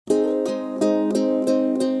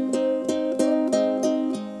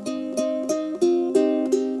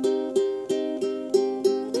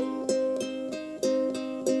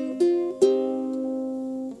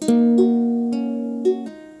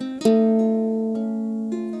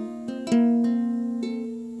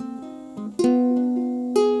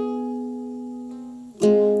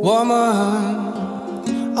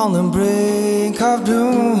on the brink of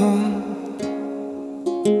doom.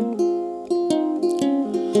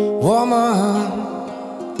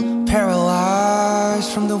 Woman,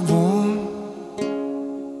 paralyzed from the womb.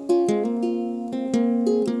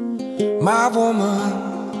 My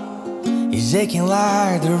woman is aching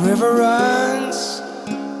like the river runs.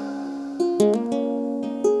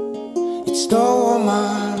 It's no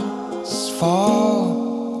woman's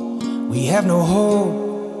fault, we have no hope.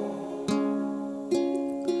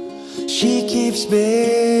 She keeps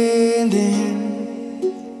bending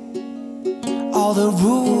all the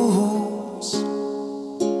rules.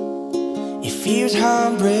 It feels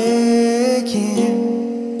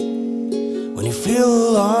heartbreaking when you feel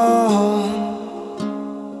alone.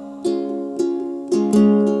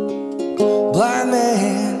 Blind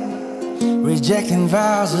man rejecting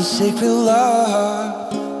vows of sacred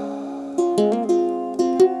love.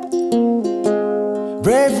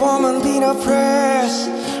 Brave woman being oppressed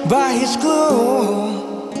by his gloom.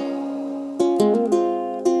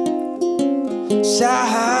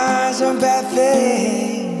 Signs of bad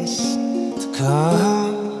things to come.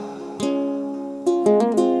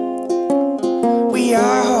 We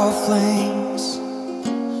are all flames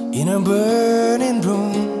in a burning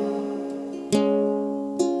room.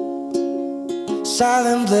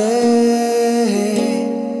 Silent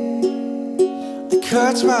blade that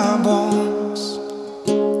cuts my bones.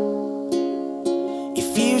 It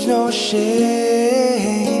feels no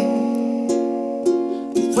shame,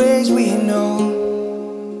 the ways we know.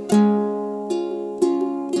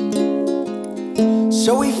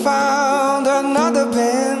 So we found another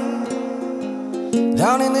band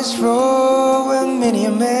down in this road where many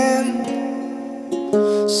a man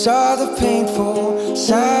saw the painful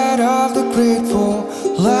side of the grateful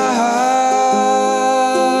life.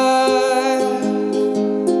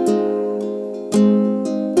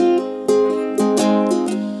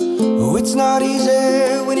 Oh, it's not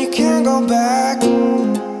easy when you can't go back to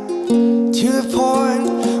the point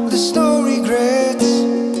where there's no regrets.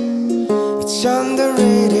 It's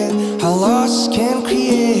underrated how loss can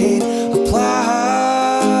create a plight.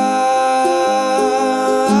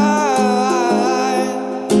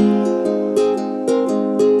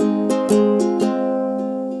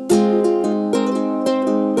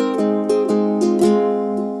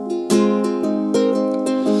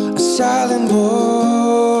 A silent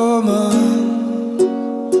woman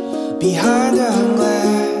behind a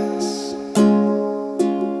glass.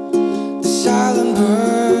 The silent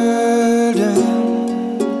burden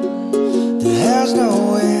that has no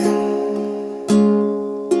end.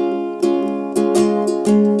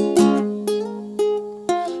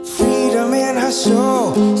 Freedom in her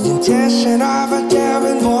soul is the intention of a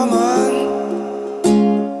daring woman.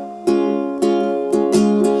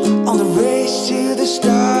 On the race to the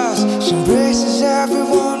stars, she embraces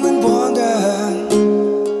everyone with wonder.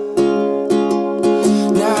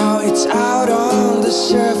 Now it's out on the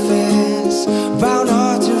surface, bound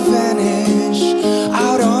not to vanish.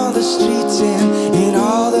 Out on the streets and in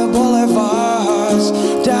all the boulevards,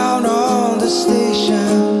 down on the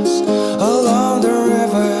stations, along the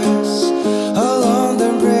rivers, along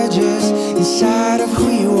the bridges, inside of who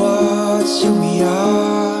you are, it's who we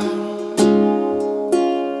are.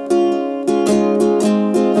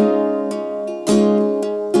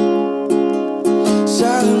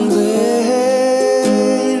 Silent blade,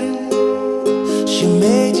 she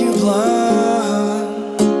made you blind.